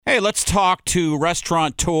Hey, let's talk to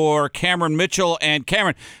restaurateur Cameron Mitchell. And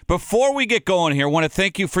Cameron, before we get going here, I want to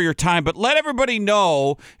thank you for your time, but let everybody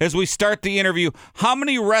know as we start the interview, how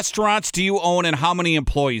many restaurants do you own and how many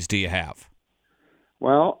employees do you have?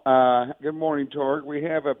 Well, good morning, Torg. We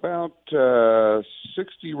have about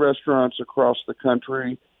 60 restaurants across the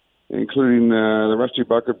country, including the Rusty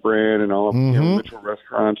Bucket brand and all of Cameron Mitchell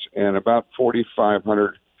restaurants, and about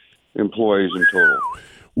 4,500 employees in total.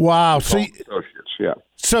 Wow. Associates, yeah.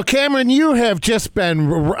 So, Cameron, you have just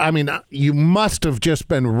been, you must have just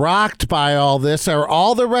been rocked by all this. Are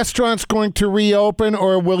all the restaurants going to reopen,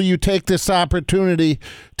 or will you take this opportunity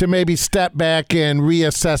to maybe step back and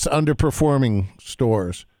reassess underperforming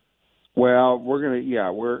stores? Well,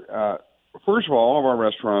 we're first of all of our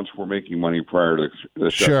restaurants were making money prior to the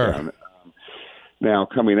shutdown. Sure. Now,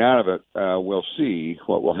 coming out of it, we'll see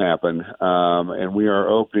what will happen. And we are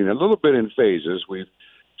opening a little bit in phases. We've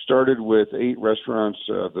started with 8 restaurants,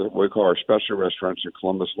 what we call our special restaurants in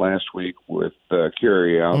Columbus last week with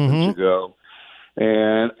carry-out and to-go.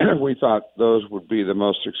 And we thought those would be the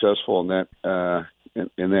most successful in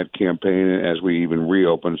that campaign as we even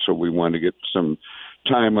reopened. So we wanted to get some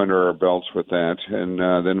time under our belts with that. And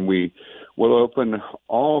then we will open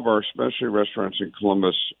all of our specialty restaurants in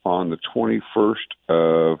Columbus on the 21st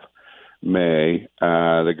of May.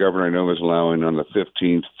 The governor, I know, is allowing on the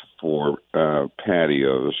 15th for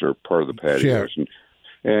patios or part of the patios. Sure.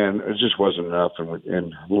 And it just wasn't enough and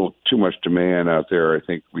a little too much demand out there. I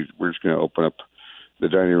think we're just going to open up the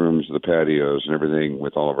dining rooms, the patios, and everything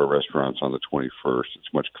with all of our restaurants on the 21st.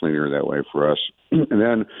 It's much cleaner that way for us. And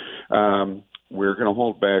then we're going to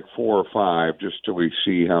hold back 4 or 5 just till we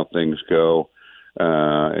see how things go,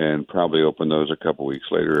 and probably open those a couple weeks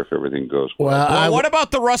later if everything goes well. Well, what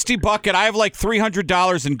about the Rusty Bucket? I have like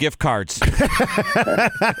 $300 in gift cards.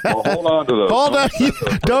 Well, hold on to those. Hold on.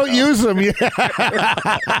 Don't use them. No,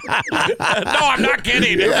 I'm not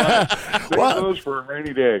kidding. Save those for a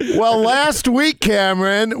rainy day. Well, last week,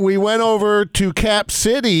 Cameron, we went over to Cap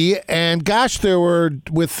City, and gosh, there were,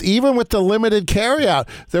 even with the limited carryout,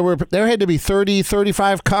 there had to be 30,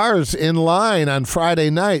 35 cars in line on Friday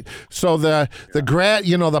night. So the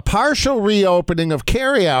partial reopening of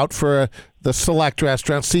carryout for the select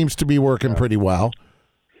restaurants seems to be working pretty well.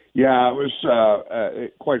 Yeah, it was,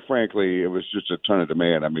 quite frankly, it was just a ton of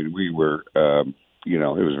demand. I mean, we were, it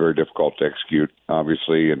was very difficult to execute,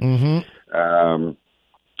 obviously, and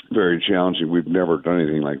very challenging. We've never done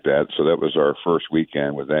anything like that, so that was our first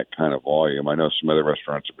weekend with that kind of volume. I know some other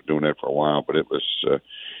restaurants have been doing that for a while, but it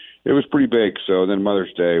was pretty big. So then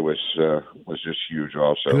Mother's Day was just huge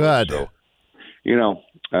also. Good. So, you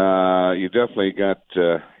definitely got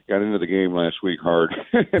into the game last week hard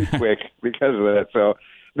and quick because of that. So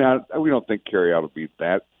now we don't think carryout will be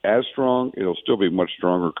that as strong. It'll still be a much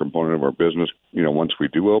stronger component of our business, when we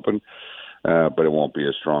do open, but it won't be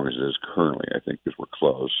as strong as it is currently, I think, because we're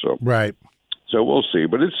closed. So right. So we'll see.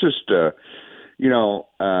 But it's just,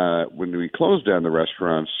 when we closed down the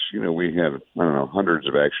restaurants, we had, hundreds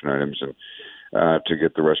of action items and to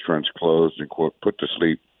get the restaurants closed and put to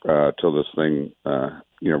sleep till this thing,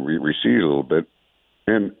 receded a little bit.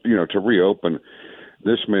 And, to reopen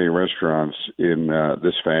this many restaurants in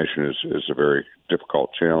this fashion is a very difficult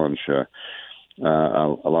challenge. A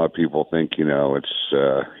lot of people think, it's,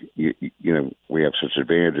 we have such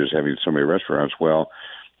advantages having so many restaurants. Well,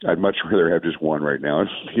 I'd much rather have just one right now.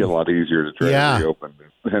 It'd be a lot easier to try to reopen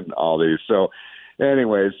than all these. So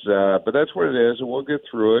anyways, but that's what it is, and we'll get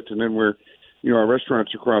through it. And then our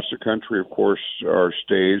restaurants across the country, of course, are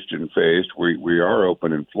staged and phased. We are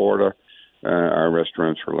open in Florida. Our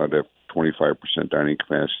restaurants are allowed to have 25% dining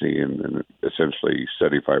capacity and essentially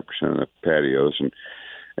 75% of the patios.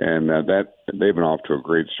 And that they've been off to a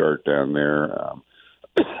great start down there.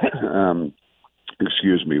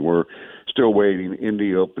 Excuse me. We're still waiting.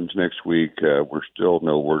 Indy opens next week. We're still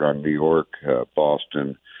no word on New York,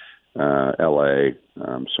 Boston, L.A.,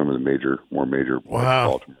 some of the more major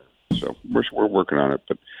Baltimore. So we're working on it,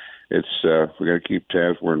 but it's we got to keep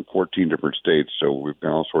tabs. We're in 14 different states, so we've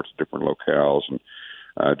got all sorts of different locales and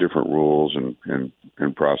different rules and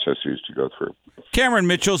processes to go through. Cameron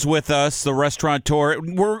Mitchell's with us, the restaurateur.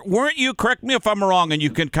 Weren't you, correct me if I'm wrong, and you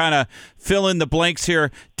can kind of fill in the blanks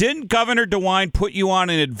here, didn't Governor DeWine put you on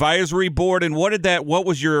an advisory board, and what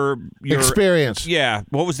was your experience? Yeah,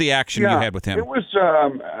 what was the action you had with him? It was,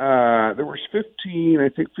 there was 15 or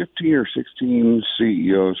 16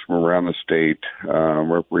 CEOs from around the state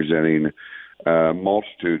representing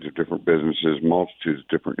multitudes of different businesses, multitudes of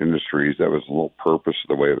different industries. That was the whole purpose of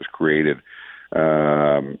the way it was created.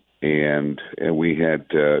 And we had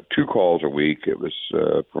 2 calls a week. It was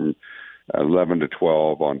from 11 to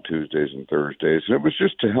 12 on Tuesdays and Thursdays. And it was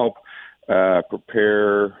just to help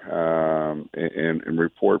prepare and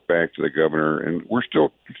report back to the governor. And we're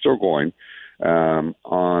still going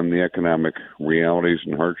on the economic realities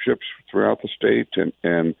and hardships throughout the state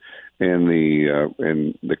and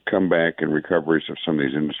the comeback and recoveries of some of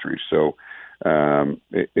these industries. So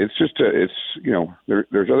it's just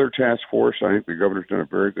there's other task force. I think the governor's done a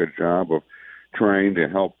very good job of trying to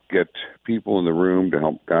help get people in the room to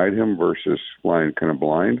help guide him versus flying kind of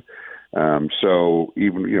blind. So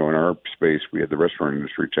even, in our space, we had the restaurant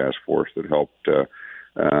industry task force that helped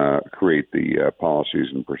create the policies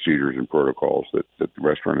and procedures and protocols that the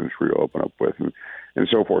restaurant industry will open up with and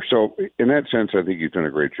so forth. So in that sense, I think he's done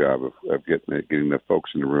a great job of getting the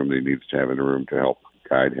folks in the room that he needs to have in the room to help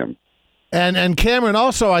guide him. And Cameron,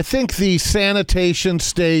 also, I think the sanitation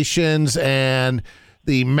stations and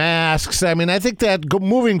the masks, I mean, I think that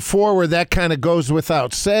moving forward, that kind of goes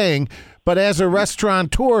without saying. But as a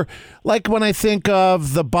restaurateur, like when I think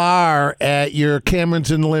of the bar at your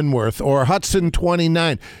Cameron's in Linworth or Hudson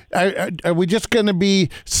 29, are we just going to be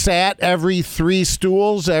sat every 3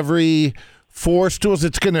 stools, every 4 stools?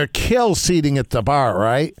 It's going to kill seating at the bar,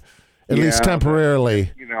 right? At least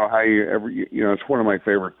temporarily. It's one of my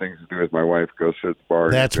favorite things to do with my wife, go sit at the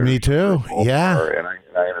bar. That's me too. Yeah. Bar, and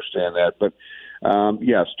I understand that. But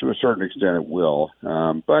yes, to a certain extent it will.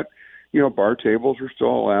 But, bar tables are still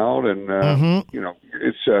allowed, and,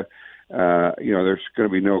 it's, there's going to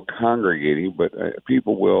be no congregating, but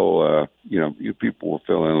people will, people will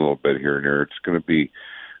fill in a little bit here and there. It's going to be,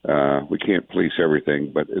 we can't police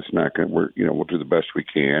everything, but it's not going to, we'll do the best we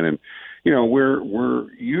can. And,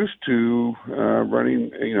 we're used to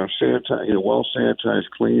running, well sanitized,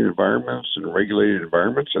 clean environments and regulated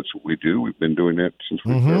environments. That's what we do. We've been doing that since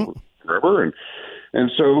forever.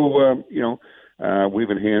 And so,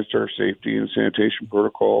 we've enhanced our safety and sanitation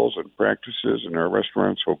protocols and practices, and our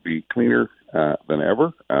restaurants will be cleaner than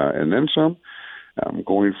ever, and then some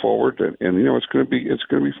going forward. And it's going to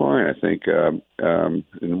be fine, I think. And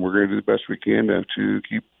we're going to do the best we can to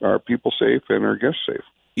keep our people safe and our guests safe.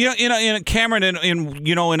 Cameron,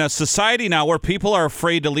 in a society now where people are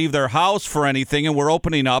afraid to leave their house for anything, and we're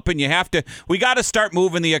opening up, and we got to start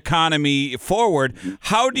moving the economy forward.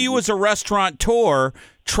 How do you, as a restaurateur,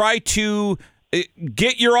 try to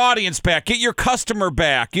get your audience back, get your customer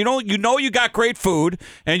back? You got great food,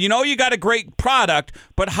 and you got a great product,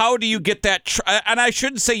 but how do you get that? And I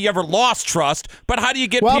shouldn't say you ever lost trust, but how do you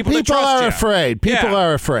get people to trust you? People are afraid. People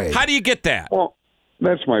are afraid. How do you get that? Well,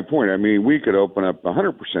 that's my point. I mean, we could open up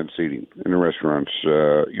 100% seating in the restaurants,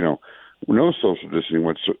 no social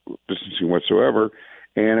distancing whatsoever,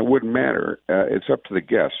 and it wouldn't matter. It's up to the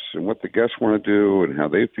guests and what the guests want to do and how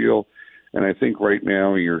they feel. And I think right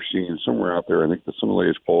now you're seeing somewhere out there, I think that some of the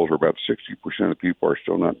latest polls are about 60% of people are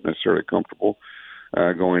still not necessarily comfortable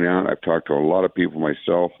going out. I've talked to a lot of people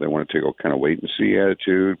myself. They want to take a kind of wait and see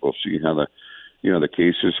attitude. We'll see how the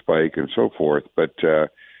cases spike and so forth. But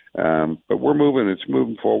we're moving. It's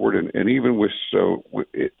moving forward, and even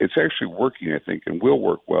it's actually working, I think, and will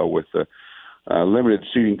work well with the limited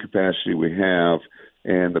seating capacity we have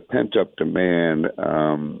and the pent up demand.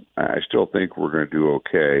 I still think we're going to do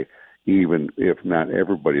okay, even if not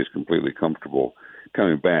everybody is completely comfortable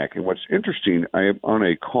coming back. And what's interesting, I've been on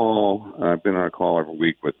a call every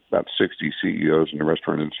week with about 60 CEOs in the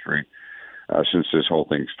restaurant industry since this whole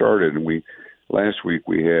thing started, and last week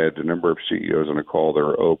we had a number of CEOs on a call that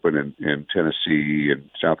are open in Tennessee and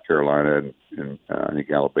South Carolina and I think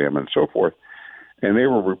Alabama and so forth. And they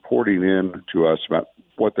were reporting in to us about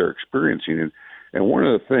what they're experiencing. And one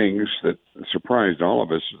of the things that surprised all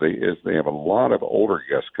of us is they have a lot of older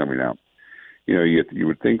guests coming out. You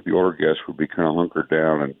would think the older guests would be kind of hunkered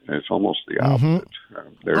down, and it's almost the opposite.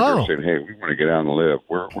 They're saying, "Hey, we want to get out and live.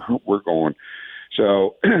 We're going."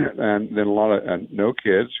 So, and then a lot of no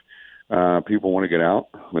kids. People want to get out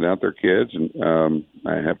without their kids and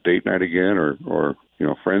have date night again or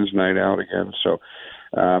friends night out again. So,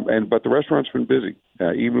 but the restaurant's been busy,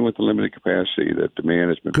 even with the limited capacity. The demand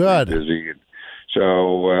has been pretty busy. And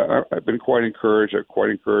so I've been quite encouraged. I'm quite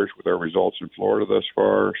encouraged with our results in Florida thus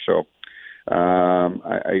far. So I'm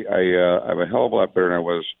a hell of a lot better than I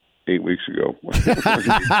was 8 weeks ago.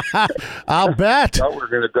 I'll bet. I thought we were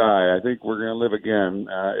going to die. I think we're going to live again.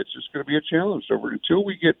 It's just going to be a challenge. So until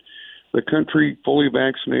we get the country fully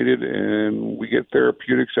vaccinated and we get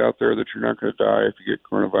therapeutics out there that you're not going to die if you get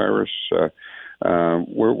coronavirus,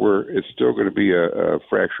 it's still going to be a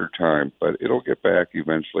fractured time, but it'll get back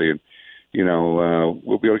eventually. And,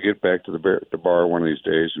 we'll be able to get back to the bar one of these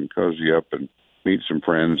days and cozy up and meet some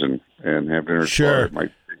friends and have dinner. Sure. It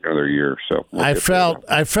might another year. So I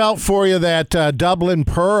felt for you that Dublin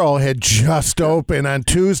Pearl had just opened on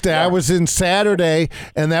Tuesday. Yeah. I was in Saturday,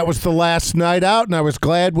 and that was the last night out, and I was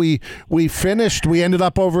glad we finished. We ended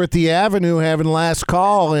up over at the Avenue having last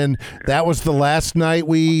call, and that was the last night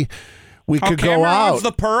we could go out. Was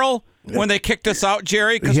the Pearl when they kicked us out,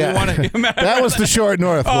 Jerry? Because we wanted. That was the Short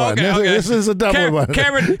North one. Okay. This is a Dublin one.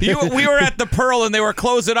 Cameron, we were at the Pearl and they were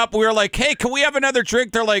closing up. We were like, "Hey, can we have another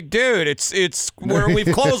drink?" They're like, "Dude, we've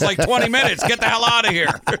closed like 20 minutes. Get the hell out of here."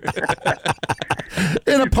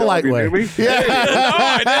 In a polite way.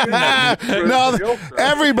 Yeah. No,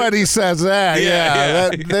 everybody says that. Yeah.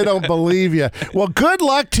 They don't believe you. Well, good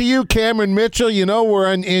luck to you, Cameron Mitchell. You know,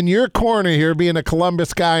 we're in your corner here, being a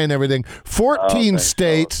Columbus guy and everything. 14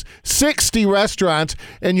 states, 60 restaurants,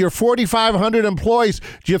 and your 4,500 employees.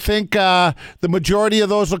 Do you think the majority of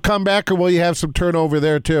those will come back, or will you have some turnover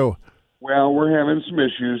there too? Well, we're having some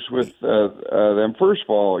issues with them. First of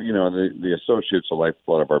all, you know, the associates are the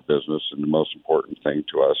lifeblood of our business and the most important thing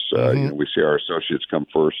to us. You know, we see our associates come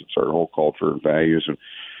first. It's our whole culture and values. And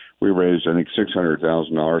we raised, I think,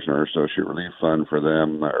 $600,000 in our associate relief fund for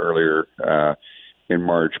them earlier in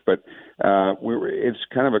March. But it's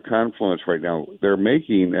kind of a confluence right now. They're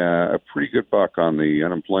making a pretty good buck on the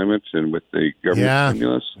unemployment and with the government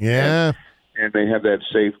stimulus. Yeah. And they have that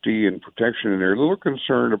safety and protection, and they're a little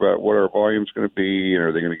concerned about what our volume's going to be, and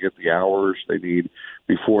are they going to get the hours they need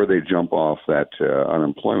before they jump off that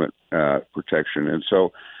unemployment protection. And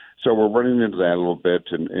so we're running into that a little bit.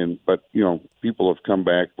 But you know, people have come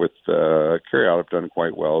back with carryout have done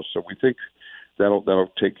quite well, so we think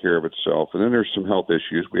that'll take care of itself. And then there's some health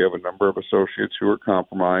issues. We have a number of associates who are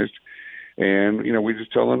compromised. And, you know, we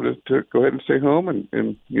just tell them to go ahead and stay home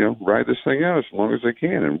and, you know, ride this thing out as long as they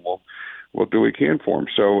can. And we'll do what we can for them.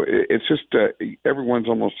 So it's just everyone's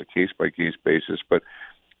almost a case-by-case basis. But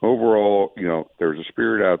overall, you know, there's a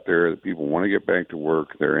spirit out there that people want to get back to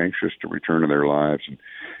work. They're anxious to return to their lives.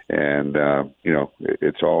 And you know,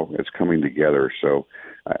 it's coming together. So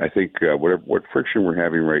I think what friction we're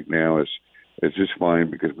having right now is just fine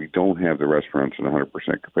because we don't have the restaurants in 100%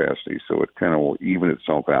 capacity. So it kind of will even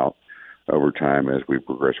itself out over time as we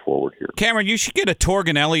progress forward here. Cameron, you should get a Torg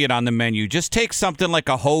and Elliott on the menu. Just take something like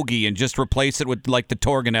a hoagie and just replace it with like the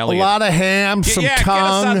Torg and Elliott. A lot of ham, some tongue. Get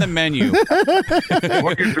us on the menu.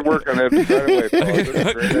 We'll get to work on that right away, Paul. That's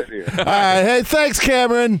a great idea. All right. Hey, thanks,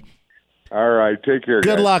 Cameron. All right. Take care,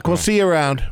 Good guys. luck. We'll see you around.